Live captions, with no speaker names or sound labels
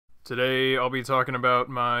Today I'll be talking about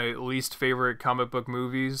my least favorite comic book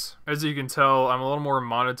movies. As you can tell, I'm a little more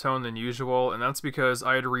monotone than usual, and that's because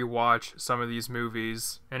I had to rewatch some of these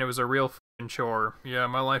movies, and it was a real f***ing chore. Yeah,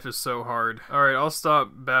 my life is so hard. Alright, I'll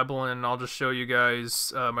stop babbling and I'll just show you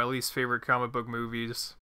guys my least favorite comic book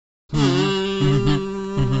movies.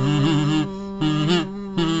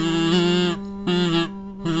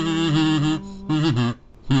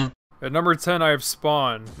 At number 10, I have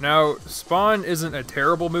Spawn. Now, Spawn isn't a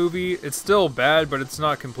terrible movie. It's still bad, but it's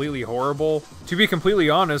not completely horrible. To be completely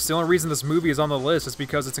honest, the only reason this movie is on the list is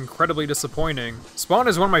because it's incredibly disappointing. Spawn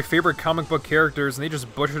is one of my favorite comic book characters, and they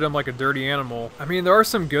just butchered him like a dirty animal. I mean, there are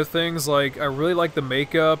some good things, like, I really like the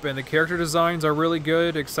makeup, and the character designs are really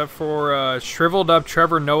good, except for, shriveled up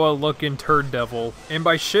Trevor Noah looking turd devil. And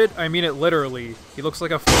by shit, I mean it literally. He looks like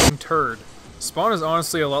a f***ing turd. Spawn is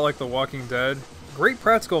honestly a lot like The Walking Dead. Great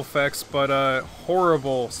practical effects, but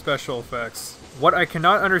horrible special effects. What I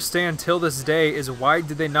cannot understand till this day is why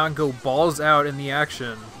did they not go balls out in the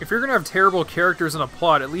action? If you're gonna have terrible characters in a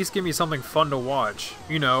plot, at least give me something fun to watch.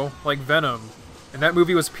 You know, like Venom. And that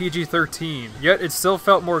movie was PG-13, yet it still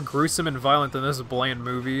felt more gruesome and violent than this bland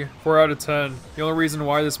movie. 4 out of 10. The only reason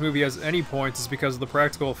why this movie has any points is because of the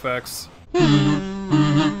practical effects.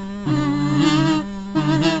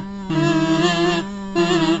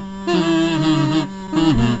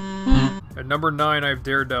 At number 9, I have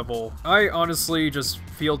Daredevil. I honestly just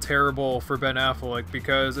feel terrible for Ben Affleck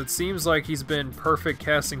because it seems like he's been perfect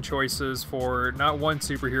casting choices for not one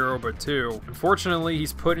superhero but two. Unfortunately,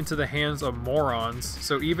 he's put into the hands of morons,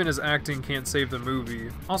 so even his acting can't save the movie.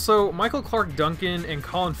 Also, Michael Clarke Duncan and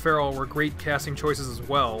Colin Farrell were great casting choices as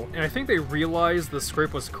well, and I think they realized the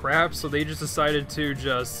script was crap, so they just decided to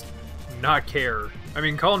just not care. I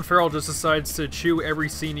mean, Colin Farrell just decides to chew every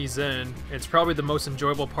scene he's in. It's probably the most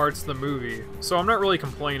enjoyable parts of the movie. So I'm not really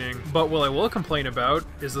complaining, but what I will complain about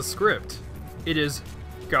is the script. It is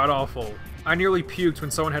god-awful. I nearly puked when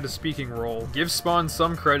someone had a speaking role. Give Spawn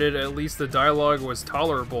some credit, at least the dialogue was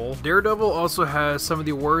tolerable. Daredevil also has some of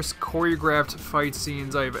the worst choreographed fight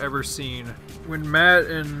scenes I've ever seen. When Matt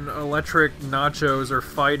and Electric Nachos are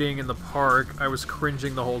fighting in the park, I was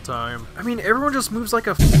cringing the whole time. I mean, everyone just moves like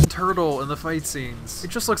a f***ing turtle in the fight scenes. It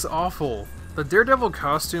just looks awful. The Daredevil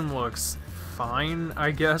costume looks fine,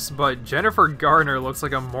 I guess, but Jennifer Garner looks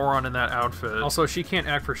like a moron in that outfit. Also, she can't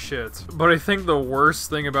act for shit. But I think the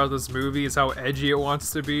worst thing about this movie is how edgy it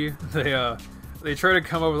wants to be. They try to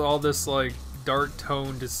come up with all this, like, dark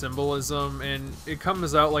toned symbolism, and it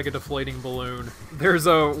comes out like a deflating balloon. There's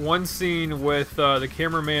one scene with the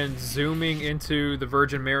cameraman zooming into the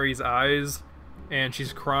Virgin Mary's eyes, and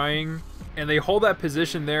she's crying, and they hold that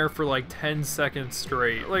position there for like 10 seconds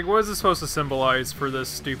straight. Like, what is this supposed to symbolize for this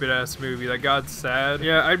stupid-ass movie? That God's sad?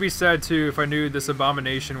 Yeah, I'd be sad too if I knew this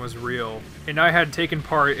abomination was real, and I had taken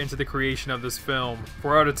part into the creation of this film.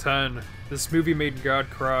 4 out of 10. This movie made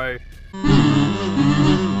God cry.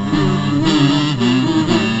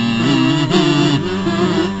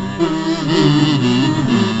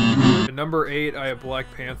 At number 8, I have Black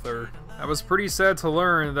Panther. I was pretty sad to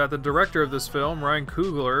learn that the director of this film, Ryan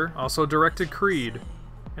Coogler, also directed Creed.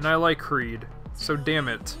 And I like Creed, so damn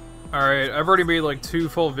it. Alright, I've already made like 2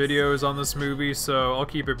 full videos on this movie, so I'll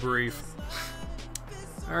keep it brief.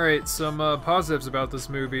 Alright, some positives about this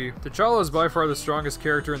movie. T'Challa is by far the strongest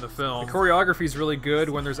character in the film. The choreography is really good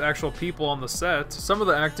when there's actual people on the set. Some of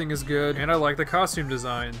the acting is good, and I like the costume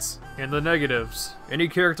designs. And the negatives. Any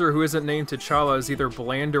character who isn't named T'Challa is either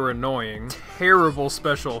bland or annoying. Terrible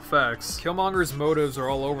special effects. Killmonger's motives are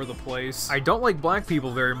all over the place. I don't like black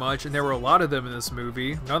people very much, and there were a lot of them in this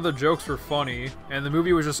movie. None of the jokes were funny, and the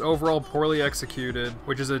movie was just overall poorly executed,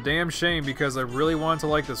 which is a damn shame because I really wanted to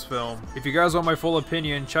like this film. If you guys want my full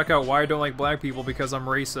opinion, check out Why I Don't Like Black People Because I'm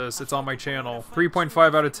Racist. It's on my channel.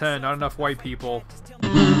 3.5 out of 10, not enough white people.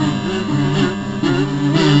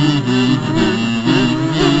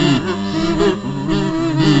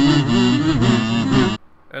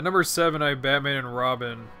 At number 7, I have Batman and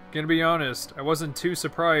Robin. Gonna be honest, I wasn't too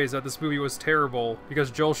surprised that this movie was terrible, because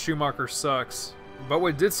Joel Schumacher sucks. But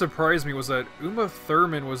what did surprise me was that Uma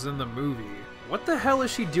Thurman was in the movie. What the hell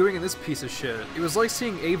is she doing in this piece of shit? It was like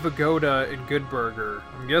seeing Abe Vigoda in Good Burger.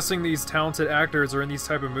 I'm guessing these talented actors are in these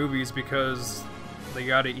type of movies because they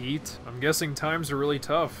gotta eat. I'm guessing times are really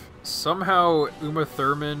tough. Somehow Uma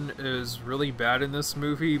Thurman is really bad in this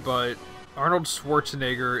movie, but Arnold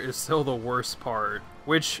Schwarzenegger is still the worst part.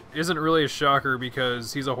 Which isn't really a shocker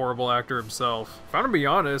because he's a horrible actor himself. If I'm gonna be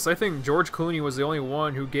honest, I think George Clooney was the only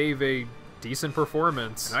one who gave a decent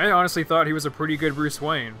performance. And I honestly thought he was a pretty good Bruce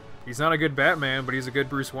Wayne. He's not a good Batman, but he's a good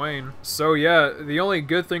Bruce Wayne. So yeah, the only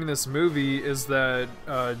good thing in this movie is that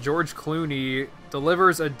George Clooney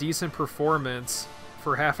delivers a decent performance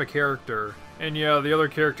for half a character. And yeah, the other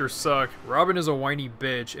characters suck. Robin is a whiny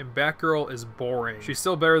bitch, and Batgirl is boring. She's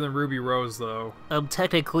still better than Ruby Rose, though.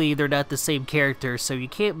 Technically, they're not the same character, so you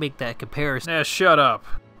can't make that comparison. Shut up.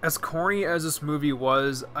 As corny as this movie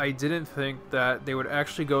was, I didn't think that they would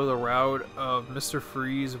actually go the route of Mr.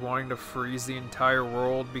 Freeze wanting to freeze the entire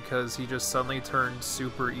world because he just suddenly turned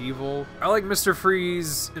super evil. I like Mr.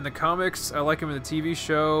 Freeze in the comics, I like him in the TV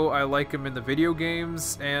show, I like him in the video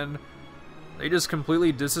games, and they just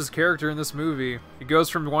completely diss his character in this movie. He goes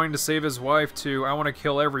from wanting to save his wife to, I want to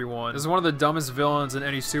kill everyone. This is one of the dumbest villains in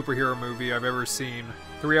any superhero movie I've ever seen.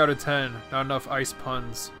 3 out of 10. Not enough ice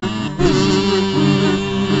puns.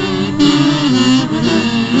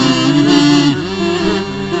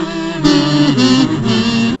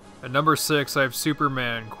 At number 6, I have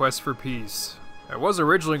Superman, Quest for Peace. I was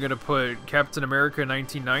originally going to put Captain America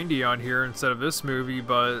 1990 on here instead of this movie,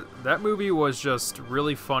 but that movie was just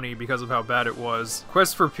really funny because of how bad it was.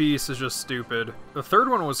 Quest for Peace is just stupid. The third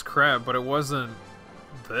one was crap, but it wasn't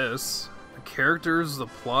this. The characters, the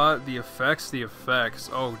plot, the effects.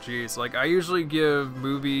 Oh jeez, like I usually give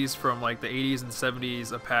movies from like the 80s and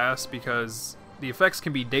 70s a pass because the effects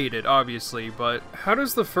can be dated, obviously, but how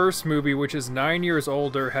does the first movie, which is 9 years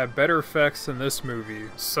older, have better effects than this movie?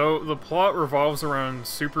 So the plot revolves around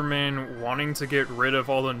Superman wanting to get rid of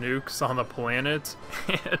all the nukes on the planet,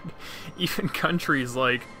 and even countries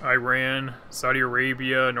like Iran, Saudi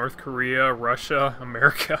Arabia, North Korea, Russia,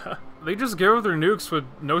 America, they just give up their nukes with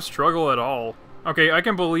no struggle at all. Okay, I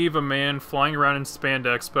can believe a man flying around in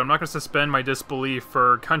spandex, but I'm not going to suspend my disbelief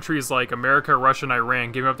for countries like America, Russia, and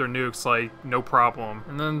Iran giving up their nukes like no problem.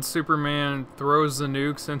 And then Superman throws the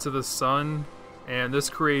nukes into the sun, and this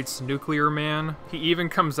creates Nuclear Man. He even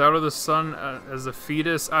comes out of the sun as a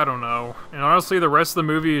fetus, I don't know. And honestly, the rest of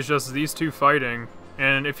the movie is just these two fighting.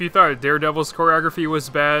 And if you thought Daredevil's choreography was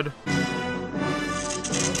bad,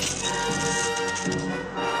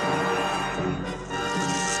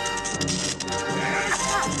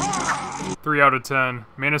 3 out of 10.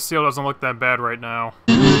 Man of Steel doesn't look that bad right now.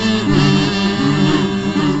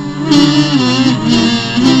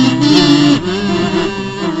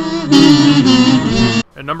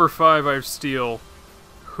 At number 5, I have Steel.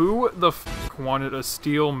 Who the f wanted a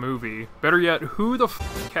Steel movie? Better yet, who the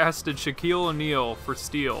f casted Shaquille O'Neal for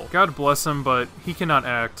Steel? God bless him, but he cannot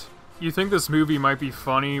act. You think this movie might be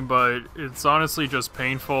funny, but it's honestly just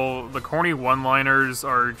painful. The corny one-liners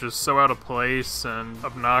are just so out of place and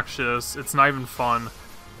obnoxious, it's not even fun.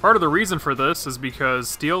 Part of the reason for this is because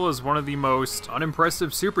Steel is one of the most unimpressive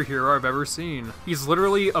superhero I've ever seen. He's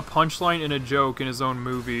literally a punchline and a joke in his own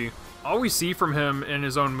movie. All we see from him in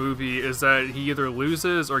his own movie is that he either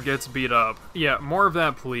loses or gets beat up. Yeah, more of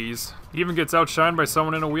that please. He even gets outshined by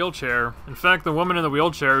someone in a wheelchair. In fact, the woman in the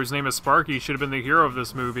wheelchair, whose name is Sparky, should have been the hero of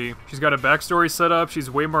this movie. She's got a backstory set up, she's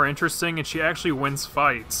way more interesting, and she actually wins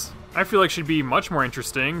fights. I feel like she'd be much more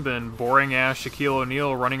interesting than boring-ass Shaquille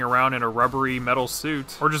O'Neal running around in a rubbery metal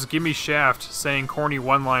suit. Or just give me Shaft saying corny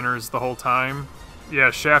one-liners the whole time. Yeah,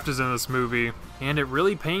 Shaft is in this movie. And it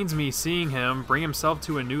really pains me seeing him bring himself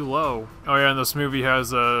to a new low. Oh yeah, and this movie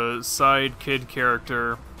has a side kid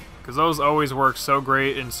character, because those always work so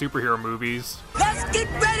great in superhero movies. Let's get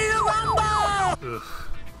ready to rumble! Ugh.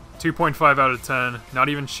 2.5 out of 10. Not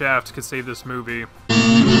even Shaft could save this movie.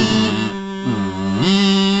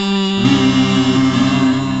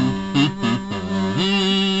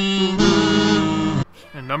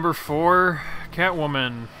 And number 4,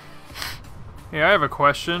 Catwoman. Hey, I have a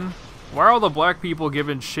question. Why are all the black people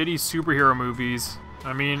given shitty superhero movies?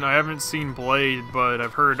 I mean, I haven't seen Blade, but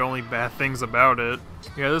I've heard only bad things about it.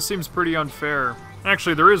 Yeah, this seems pretty unfair.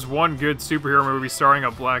 Actually, there is one good superhero movie starring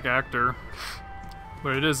a black actor.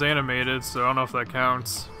 But it is animated, so I don't know if that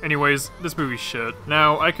counts. Anyways, this movie's shit.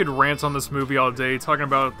 Now, I could rant on this movie all day, talking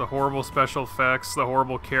about the horrible special effects, the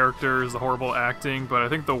horrible characters, the horrible acting, but I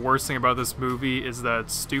think the worst thing about this movie is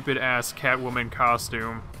that stupid-ass Catwoman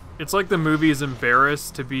costume. It's like the movie is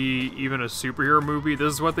embarrassed to be even a superhero movie.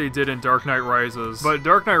 This is what they did in Dark Knight Rises. But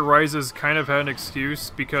Dark Knight Rises kind of had an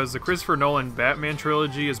excuse because the Christopher Nolan Batman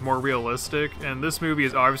trilogy is more realistic, and this movie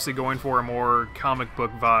is obviously going for a more comic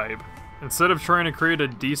book vibe. Instead of trying to create a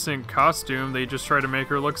decent costume, they just try to make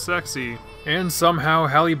her look sexy. And somehow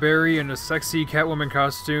Halle Berry in a sexy Catwoman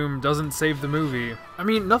costume doesn't save the movie. I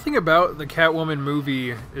mean, nothing about the Catwoman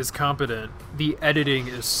movie is competent. The editing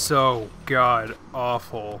is so god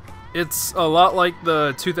awful. It's a lot like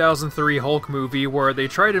the 2003 Hulk movie where they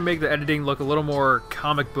try to make the editing look a little more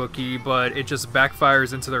comic booky, but it just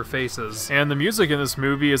backfires into their faces. And the music in this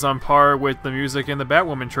movie is on par with the music in the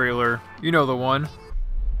Batwoman trailer. You know the one.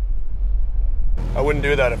 I wouldn't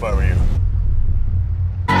do that if I were you.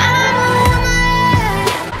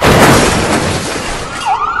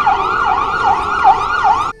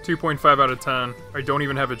 .5 out of 10. I don't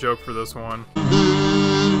even have a joke for this one.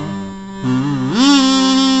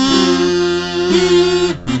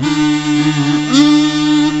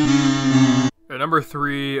 At number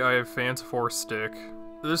 3, I have Fant4 Stick.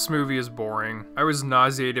 This movie is boring. I was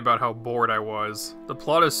nauseated about how bored I was. The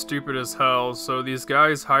plot is stupid as hell, so these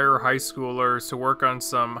guys hire high schoolers to work on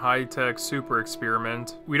some high-tech super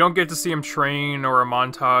experiment. We don't get to see them train or a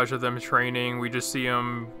montage of them training, we just see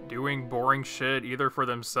them doing boring shit either for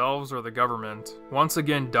themselves or the government. Once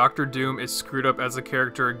again, Dr. Doom is screwed up as a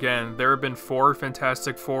character again. There have been 4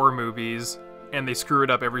 Fantastic Four movies, and they screw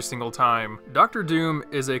it up every single time. Dr. Doom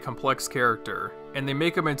is a complex character, and they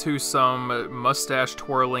make him into some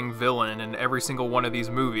mustache-twirling villain in every single one of these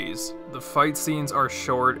movies. The fight scenes are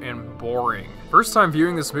short and boring. First time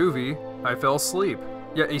viewing this movie, I fell asleep.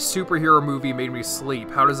 Yet a superhero movie made me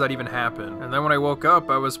sleep. How does that even happen? And then when I woke up,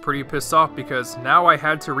 I was pretty pissed off because now I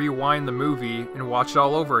had to rewind the movie and watch it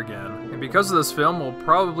all over again. And because of this film, we'll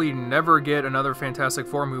probably never get another Fantastic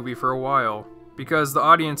Four movie for a while, because the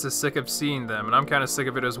audience is sick of seeing them, and I'm kind of sick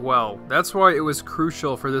of it as well. That's why it was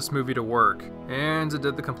crucial for this movie to work, and it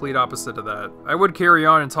did the complete opposite of that. I would carry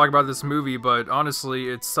on and talk about this movie, but honestly,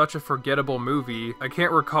 it's such a forgettable movie, I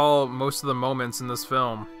can't recall most of the moments in this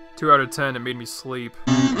film. 2 out of 10, it made me sleep.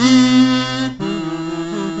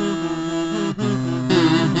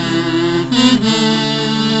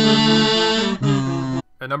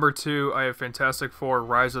 At number 2, I have Fantastic Four: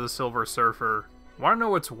 Rise of the Silver Surfer. Wanna know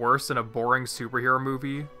what's worse than a boring superhero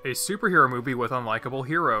movie? A superhero movie with unlikable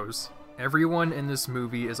heroes. Everyone in this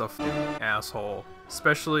movie is a asshole.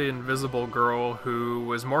 Especially Invisible Girl, who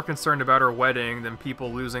was more concerned about her wedding than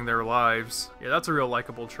people losing their lives. Yeah, that's a real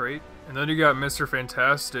likable trait. And then you got Mr.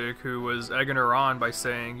 Fantastic, who was egging her on by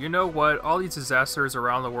saying, you know what, all these disasters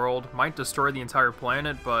around the world might destroy the entire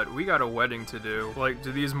planet, but we got a wedding to do. Like,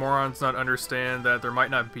 do these morons not understand that there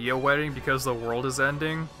might not be a wedding because the world is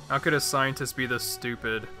ending? How could a scientist be this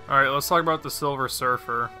stupid? Alright, let's talk about the Silver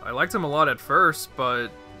Surfer. I liked him a lot at first, but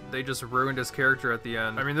they just ruined his character at the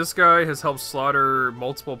end. I mean, this guy has helped slaughter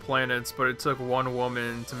multiple planets, but it took one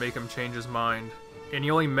woman to make him change his mind. And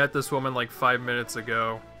he only met this woman like 5 minutes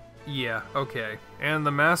ago. Yeah, okay. And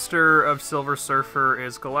the master of Silver Surfer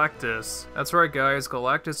is Galactus. That's right, guys,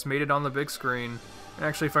 Galactus made it on the big screen.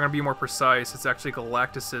 Actually, if I'm gonna be more precise, it's actually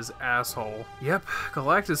Galactus's asshole. Yep,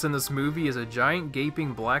 Galactus in this movie is a giant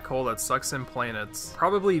gaping black hole that sucks in planets.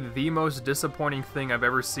 Probably the most disappointing thing I've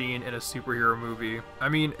ever seen in a superhero movie. I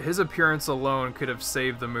mean, his appearance alone could have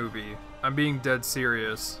saved the movie. I'm being dead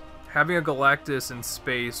serious. Having a Galactus in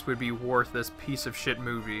space would be worth this piece of shit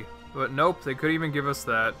movie. But nope, they couldn't even give us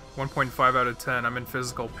that. 1.5 out of 10, I'm in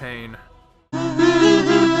physical pain.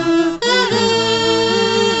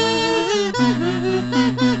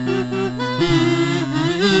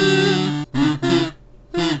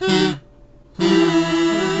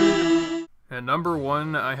 At number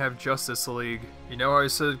 1, I have Justice League. You know how I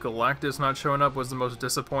said Galactus not showing up was the most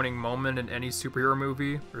disappointing moment in any superhero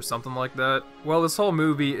movie? Or something like that? Well, this whole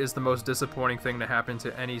movie is the most disappointing thing to happen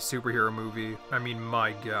to any superhero movie. I mean,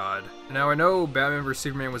 my god. Now, I know Batman vs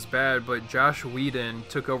Superman was bad, but Joss Whedon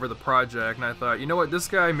took over the project, and I thought, you know what, this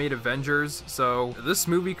guy made Avengers, so this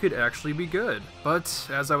movie could actually be good. But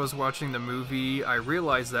as I was watching the movie, I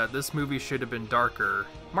realized that this movie should have been darker.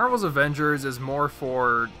 Marvel's Avengers is more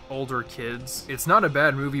for older kids. It's not a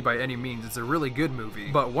bad movie by any means, it's a really good movie.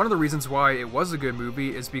 But one of the reasons why it was a good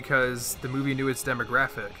movie is because the movie knew its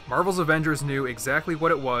demographic. Marvel's Avengers knew exactly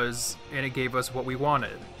what it was, and it gave us what we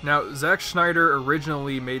wanted. Now, Zack Snyder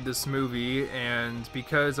originally made this movie, and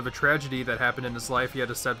because of a tragedy that happened in his life, he had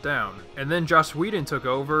to step down. And then Joss Whedon took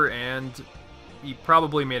over, and he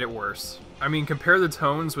probably made it worse. I mean, compare the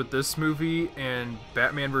tones with this movie and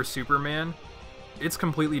Batman vs Superman. It's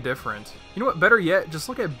completely different. You know what, better yet, just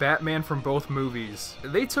look at Batman from both movies.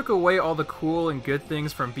 They took away all the cool and good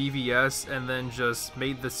things from BVS and then just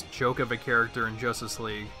made this joke of a character in Justice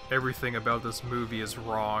League. Everything about this movie is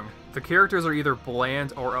wrong. The characters are either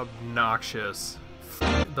bland or obnoxious.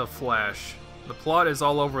 The Flash. The plot is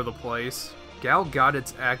all over the place. Gal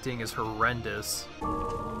Gadot's acting is horrendous.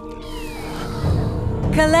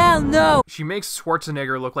 Kal-El, no! She makes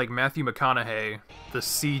Schwarzenegger look like Matthew McConaughey. The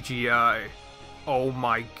CGI. Oh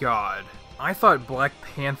my god. I thought Black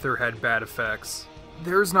Panther had bad effects.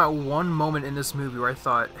 There's not one moment in this movie where I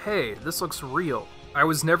thought, hey, this looks real. I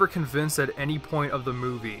was never convinced at any point of the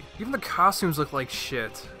movie. Even the costumes look like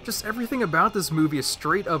shit. Just everything about this movie is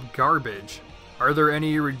straight up garbage. Are there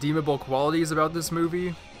any redeemable qualities about this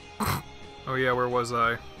movie? Oh yeah, where was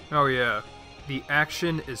I? Oh yeah. The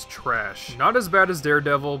action is trash. Not as bad as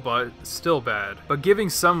Daredevil, but still bad. But giving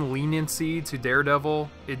some leniency to Daredevil,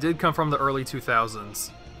 it did come from the early 2000s.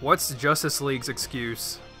 What's Justice League's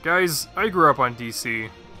excuse? Guys, I grew up on DC.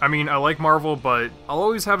 I mean, I like Marvel, but I'll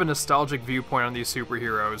always have a nostalgic viewpoint on these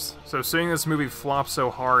superheroes. So seeing this movie flop so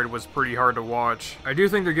hard was pretty hard to watch. I do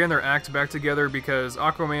think they're getting their act back together because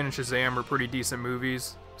Aquaman and Shazam are pretty decent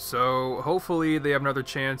movies. So hopefully they have another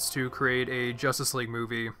chance to create a Justice League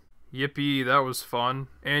movie. Yippee, that was fun.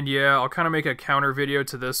 And yeah, I'll kind of make a counter video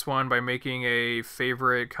to this one by making a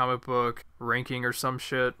favorite comic book ranking or some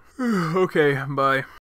shit. Okay, bye.